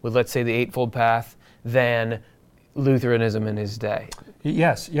common with, let's say, the Eightfold Path than Lutheranism in his day.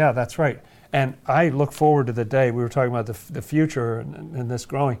 Yes, that's right. And I look forward to the day, we were talking about the future and this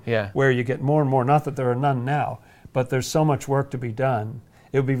growing, where you get more and more, not that there are none now, but there's so much work to be done.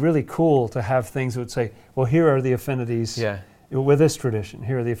 It would be really cool to have things that would say, well, here are the affinities with this tradition,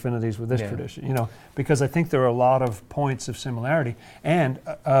 here are the affinities with this tradition, because I think there are a lot of points of similarity. And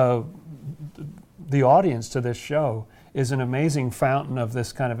the audience to this show is an amazing fountain of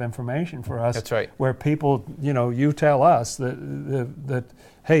this kind of information for us. That's right. Where people, you tell us that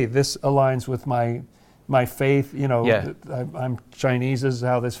hey, this aligns with my faith. I'm Chinese, this is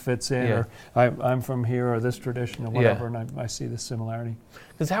how this fits in, or I'm from here, or this tradition, or whatever, and I see this similarity.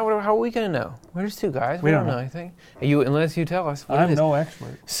 Because how are we going to know? We're just two guys. We don't know anything. Unless you tell us. I'm no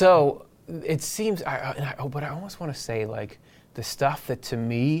expert. So it seems, but I almost want to say, like, the stuff that to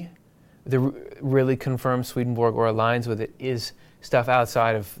me really confirms Swedenborg or aligns with it is stuff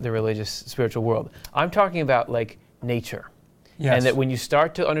outside of the religious spiritual world. I'm talking about like nature. Yes. And that when you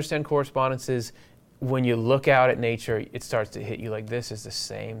start to understand correspondences, when you look out at nature, it starts to hit you like, this is the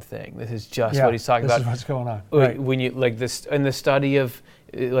same thing. This is just what he's talking about. This is what's going on. Right. When you like this in the study of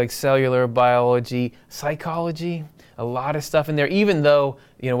like cellular biology, psychology, a lot of stuff in there, even though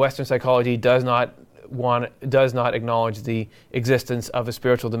Western psychology does not acknowledge the existence of a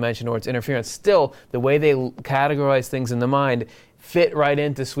spiritual dimension or its interference. Still, the way they categorize things in the mind fit right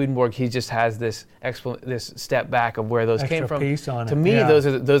into Swedenborg. He just has this step back of where those came from. Piece on to me,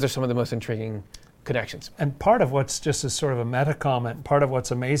 those are some of the most intriguing connections. And part of what's just a sort of a meta comment, part of what's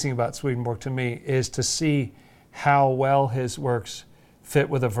amazing about Swedenborg to me is to see how well his works fit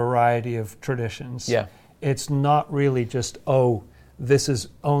with a variety of traditions. Yeah. It's not really just, this is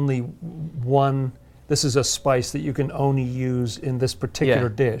only one. this is a spice that you can only use in this particular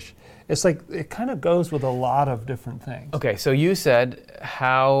dish. It's like it kind of goes with a lot of different things. Okay, so you said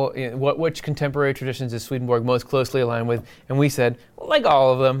which contemporary traditions is Swedenborg most closely aligned with, and we said, well, like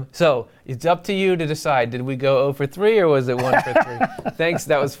all of them. So it's up to you to decide. Did we go 0 for 3 or was it 1 for 3? Thanks,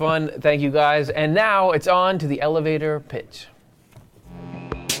 that was fun. Thank you guys. And now it's on to the elevator pitch.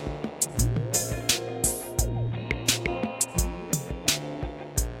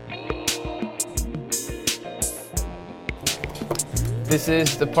 This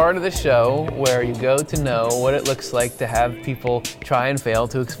is the part of the show where you go to know what it looks like to have people try and fail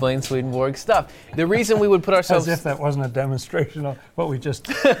to explain Swedenborg stuff. The reason we would put ourselves... As if that wasn't a demonstration of what we just...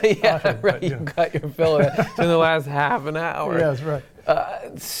 Yeah, right. You got your fill of it in the last half an hour. Yes, right.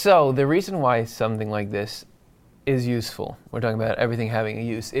 So the reason why something like this is useful, we're talking about everything having a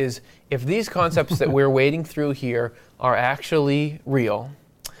use, is if these concepts that we're wading through here are actually real,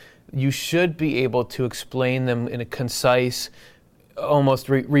 you should be able to explain them in a concise, almost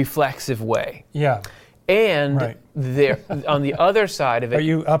reflexive way. Yeah. And there, on the other side of it... Are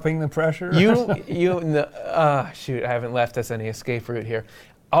you upping the pressure? Shoot, I haven't left us any escape route here.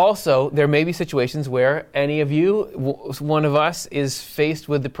 Also, there may be situations where any of you, one of us, is faced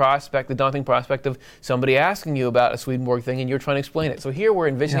with the daunting prospect of somebody asking you about a Swedenborg thing and you're trying to explain it. So here we're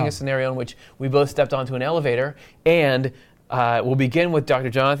envisioning a scenario in which we both stepped onto an elevator and we'll begin with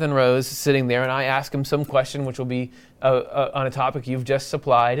Dr. Jonathan Rose sitting there, and I ask him some question which will be on a topic you've just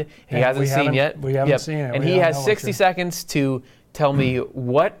supplied. He hasn't seen yet. We haven't seen it. And he has 60 seconds to tell me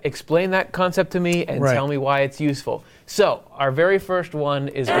explain that concept to me and tell me why it's useful. So, our very first one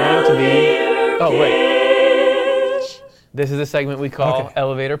is going to be... This is a segment we call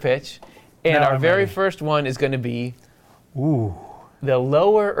Elevator Pitch. And our very first one is going to be... The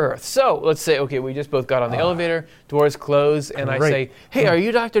lower earth. So let's say, we just both got on the elevator, doors close, and I say, hey, are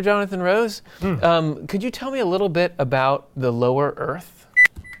you Dr. Jonathan Rose? Could you tell me a little bit about the lower earth?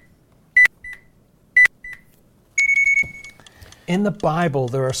 In the Bible,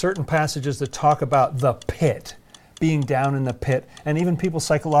 there are certain passages that talk about the pit, being down in the pit, and even people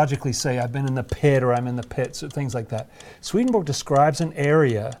psychologically say, I've been in the pit or I'm in the pit, so things like that. Swedenborg describes an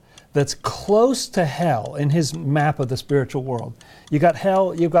area that's close to hell in his map of the spiritual world. You got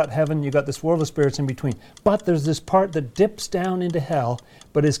hell, you've got heaven, you've got this world of spirits in between. But there's this part that dips down into hell,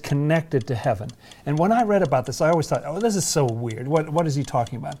 but is connected to heaven. And when I read about this, I always thought, this is so weird. What is he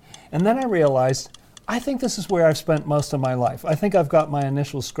talking about? And then I realized, I think this is where I've spent most of my life. I think I've got my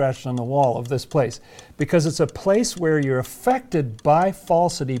initials scratched on the wall of this place, because it's a place where you're affected by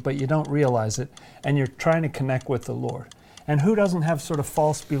falsity, but you don't realize it, and you're trying to connect with the Lord. And who doesn't have sort of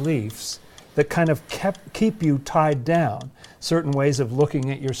false beliefs that kind of keep you tied down? Certain ways of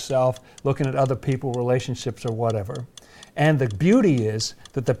looking at yourself, looking at other people, relationships, or whatever. And the beauty is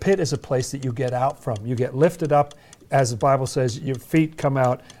that the pit is a place that you get out from. You get lifted up, as the Bible says, your feet come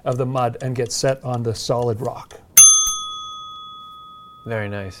out of the mud and get set on the solid rock. Very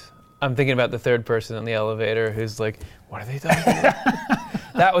nice. I'm thinking about the third person in the elevator who's like, what are they talking about?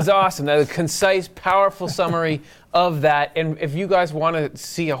 That was awesome. That was a concise, powerful summary of that. And if you guys want to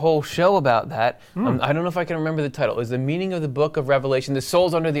see a whole show about that, I don't know if I can remember the title. It's The Meaning of the Book of Revelation, The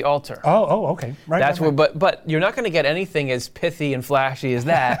Souls Under the Altar. Oh, okay. Right. That's where. But you're not going to get anything as pithy and flashy as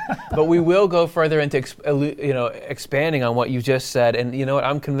that. But we will go further into expanding on what you just said. And you know what?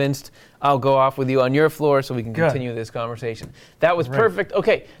 I'm convinced I'll go off with you on your floor so we can continue this conversation. That was perfect.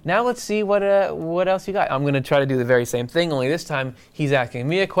 Okay, now let's see what else you got. I'm going to try to do the very same thing, only this time he's asking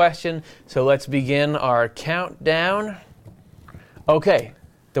me a question. So let's begin our countdown. Okay,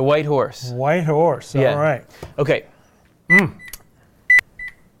 the white horse. White horse, all right. Okay.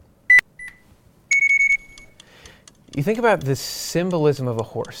 You think about the symbolism of a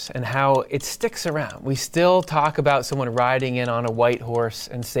horse and how it sticks around. We still talk about someone riding in on a white horse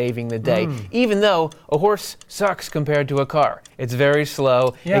and saving the day, even though a horse sucks compared to a car. It's very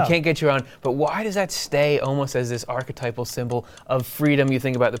slow, it can't get you around. But why does that stay almost as this archetypal symbol of freedom? You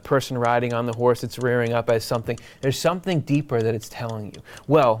think about the person riding on the horse, it's rearing up as something. There's something deeper that it's telling you.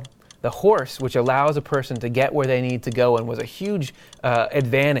 Well, the horse, which allows a person to get where they need to go and was a huge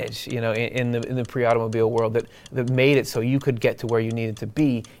advantage, in the pre-automobile world that made it so you could get to where you needed to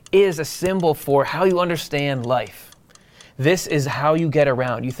be, is a symbol for how you understand life. This is how you get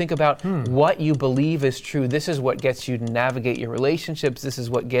around. You think about what you believe is true. This is what gets you to navigate your relationships. This is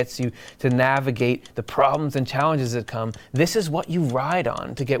what gets you to navigate the problems and challenges that come. This is what you ride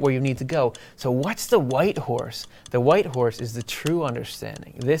on to get where you need to go. So what's the white horse? The white horse is the true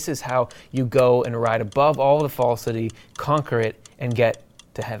understanding. This is how you go and ride above all the falsity, conquer it, and get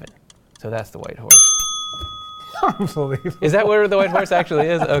to heaven. So that's the white horse. Unbelievable. Is that where the white horse actually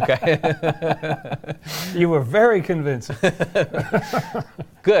is? Okay. You were very convincing.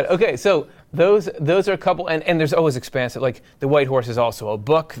 Good. Okay, so those are a couple, and there's always expansive. Like the White Horse is also a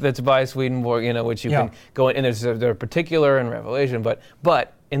book that's by Swedenborg, which you can go in, and there's particular in Revelation,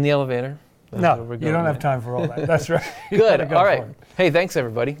 but in the elevator. No, you don't have time for all that. That's right. Good. All right. Hey, thanks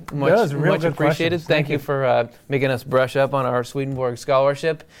everybody. Much appreciated. Questions. Thank you for making us brush up on our Swedenborg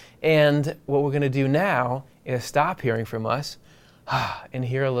scholarship. And what we're going to do now is stop hearing from us and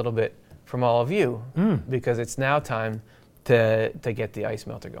hear a little bit from all of you, because it's now time to get the ice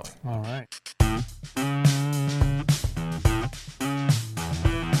melter going. All right.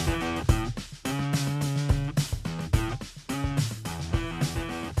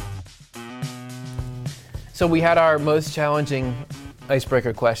 So we had our most challenging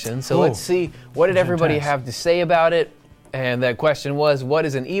icebreaker question. So let's see, what did everybody have to say about it? And that question was, what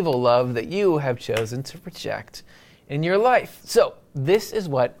is an evil love that you have chosen to reject in your life? So this is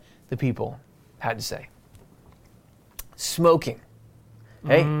what the people had to say. Smoking.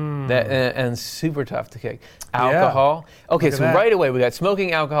 Hey, and super tough to kick. Alcohol. Yeah. Okay, so right away we got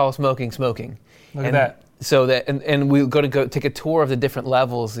smoking, alcohol, smoking. Look at that. So that, and we're going to go take a tour of the different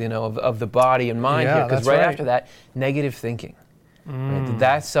levels, of the body and mind here, because right after that, negative thinking. Right?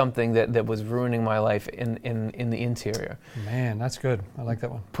 That's something that was ruining my life in the interior. Man, that's good. I like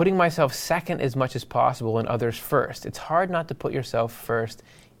that one. Putting myself second as much as possible and others first. It's hard not to put yourself first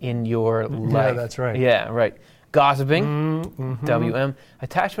in your life. Yeah, that's right. Yeah, right. Gossiping, WM.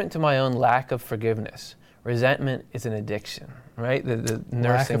 Attachment to my own lack of forgiveness. Resentment is an addiction, right? The nursing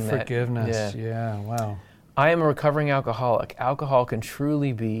lack of that. forgiveness. Yeah, wow. I am a recovering alcoholic. Alcohol can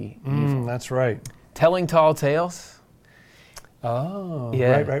truly be evil. That's right. Telling tall tales. Oh,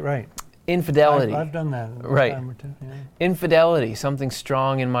 yeah. Right. Infidelity. I've done that right. time or two. Yeah. Infidelity, something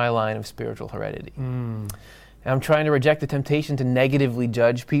strong in my line of spiritual heredity. I'm trying to reject the temptation to negatively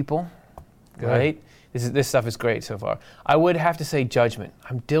judge people. Good. Right? This stuff is great so far. I would have to say judgment.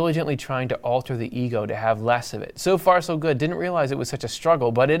 I'm diligently trying to alter the ego to have less of it. So far, so good. Didn't realize it was such a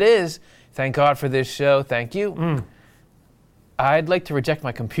struggle, but it is. Thank God for this show. Thank you. I'd like to reject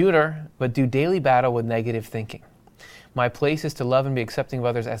my computer, but do daily battle with negative thinking. My place is to love and be accepting of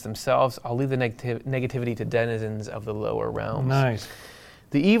others as themselves. I'll leave the negativity to denizens of the lower realms. Nice.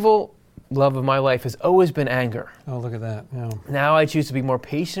 The evil love of my life has always been anger. Oh, look at that. Yeah. Now I choose to be more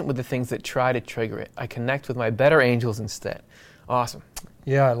patient with the things that try to trigger it. I connect with my better angels instead. Awesome.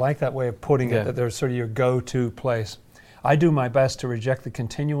 Yeah, I like that way of putting it, that there's sort of your go-to place. I do my best to reject the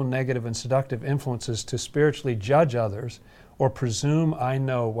continual negative and seductive influences to spiritually judge others or presume I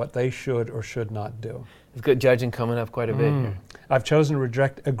know what they should or should not do. We've got judging coming up quite a bit here. I've chosen to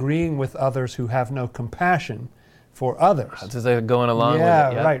reject agreeing with others who have no compassion for others. Just like going along with it.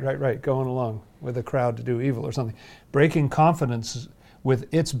 Yeah, right. Going along with the crowd to do evil or something. Breaking confidence with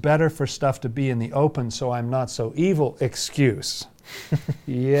it's better for stuff to be in the open so I'm not so evil excuse.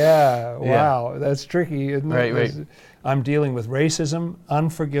 Yeah, wow. That's tricky, isn't it? Right. I'm dealing with racism,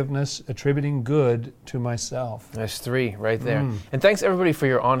 unforgiveness, attributing good to myself. There's 3 right there. And thanks everybody for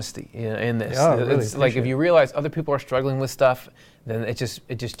your honesty in this. Yeah, really it's like if you realize other people are struggling with stuff, then it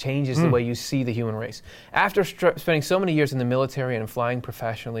just changes the way you see the human race. After spending so many years in the military and flying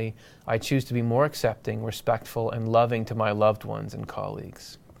professionally, I choose to be more accepting, respectful, and loving to my loved ones and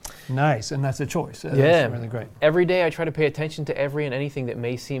colleagues. Nice, and that's a choice. Yeah. That's really great. Every day I try to pay attention to every and anything that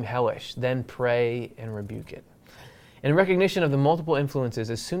may seem hellish, then pray and rebuke it. In recognition of the multiple influences,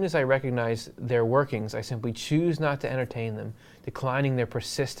 as soon as I recognize their workings, I simply choose not to entertain them, declining their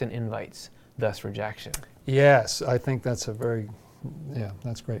persistent invites, thus rejection. Yes, I think that's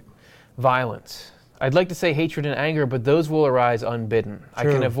that's great. Violence. I'd like to say hatred and anger, but those will arise unbidden. True. I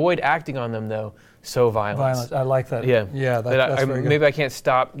can avoid acting on them, though, so violence. I like that. Yeah, that's very good. Maybe I can't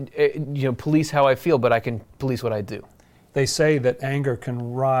stop, police how I feel, but I can police what I do. They say that anger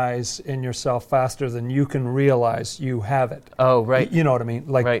can rise in yourself faster than you can realize you have it. Oh, right. You know what I mean?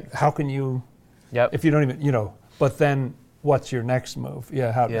 Like, how can you, if you don't even, but then what's your next move?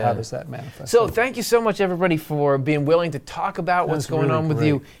 How does that manifest? So thank you so much, everybody, for being willing to talk about what's going on with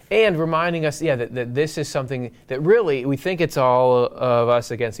you and reminding us, that this is something that really, we think it's all of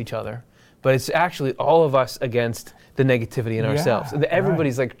us against each other, but it's actually all of us against the negativity in ourselves.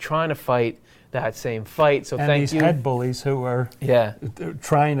 Everybody's like trying to fight that same fight. So thank you. And these head bullies who are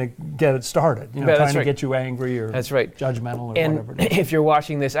trying to get it started, trying to get you angry or judgmental or whatever it is. If you're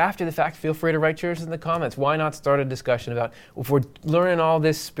watching this after the fact, feel free to write yours in the comments. Why not start a discussion about, if we're learning all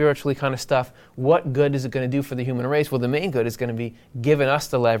this spiritually kind of stuff, what good is it going to do for the human race? Well, the main good is going to be giving us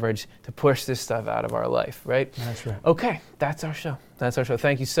the leverage to push this stuff out of our life, right? That's right. Okay, that's our show.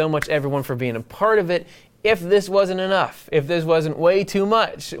 Thank you so much, everyone, for being a part of it. if this wasn't enough, if this wasn't way too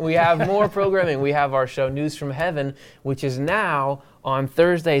much, we have more programming. We have our show News from Heaven, which is now on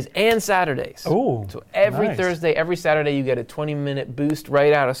Thursdays and Saturdays. Oh, so every nice. Thursday, every Saturday, you get a 20-minute boost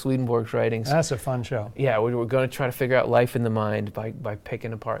right out of Swedenborg's writings. That's a fun show. Yeah, we're going to try to figure out life in the mind by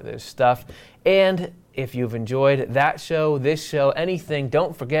picking apart this stuff. And if you've enjoyed that show, this show, anything,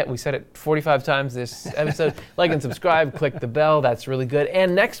 don't forget, we said it 45 times this episode, like and subscribe, click the bell, that's really good.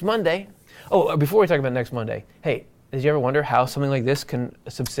 And next Monday, before we talk about next Monday, hey, did you ever wonder how something like this can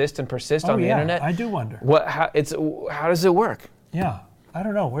subsist and persist on the internet? I do wonder. How does it work? Yeah. I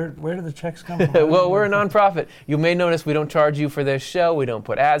don't know. Where do the checks come from? Well, we're a nonprofit. You may notice we don't charge you for this show. We don't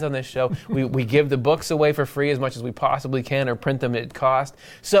put ads on this show. We give the books away for free as much as we possibly can, or print them at cost.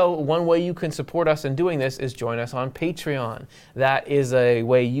 So one way you can support us in doing this is join us on Patreon. That is a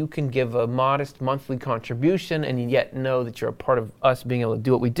way you can give a modest monthly contribution and yet know that you're a part of us being able to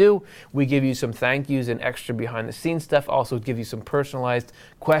do what we do. We give you some thank yous and extra behind-the-scenes stuff. Also give you some personalized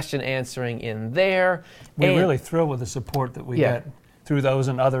question answering in there. We're really thrilled with the support that we get through those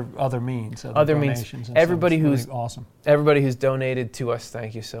and other means, other donations. Means. Everybody who's really awesome. Everybody who's donated to us,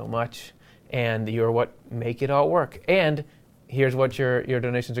 thank you so much. And you're what make it all work. And here's what your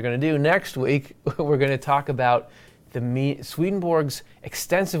donations are going to do. Next week, we're going to talk about Swedenborg's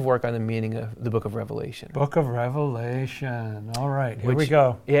extensive work on the meaning of the Book of Revelation. Book of Revelation. All right, here we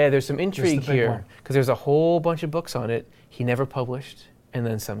go. Yeah, there's some intrigue here because there's a whole bunch of books on it he never published. And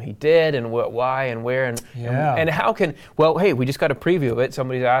then some he did, and why, and where, and how can... Well, hey, we just got a preview of it.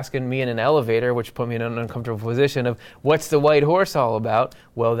 Somebody's asking me in an elevator, which put me in an uncomfortable position of, what's the white horse all about?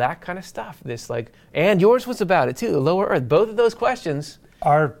 Well, that kind of stuff. And yours was about it, too, the lower earth. Both of those questions...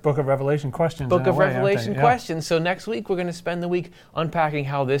 Our Book of Revelation questions. Book of Revelation questions. So next week, we're going to spend the week unpacking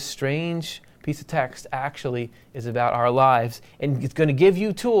how this strange piece of text actually is about our lives, and it's going to give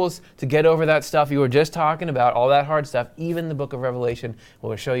you tools to get over that stuff you were just talking about, all that hard stuff, even the Book of Revelation.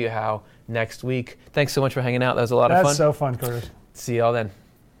 We'll show you how next week. Thanks so much for hanging out. That was a lot of fun. That's so fun, Curtis. See y'all then.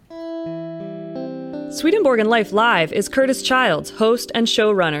 Swedenborg and Life Live is Curtis Childs, host and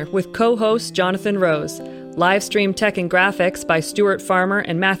showrunner, with co-host Jonathan Rose. Live stream tech and graphics by Stuart Farmer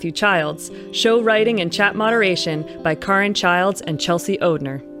and Matthew Childs. Show writing and chat moderation by Karin Childs and Chelsea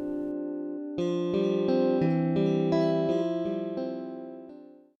Odner.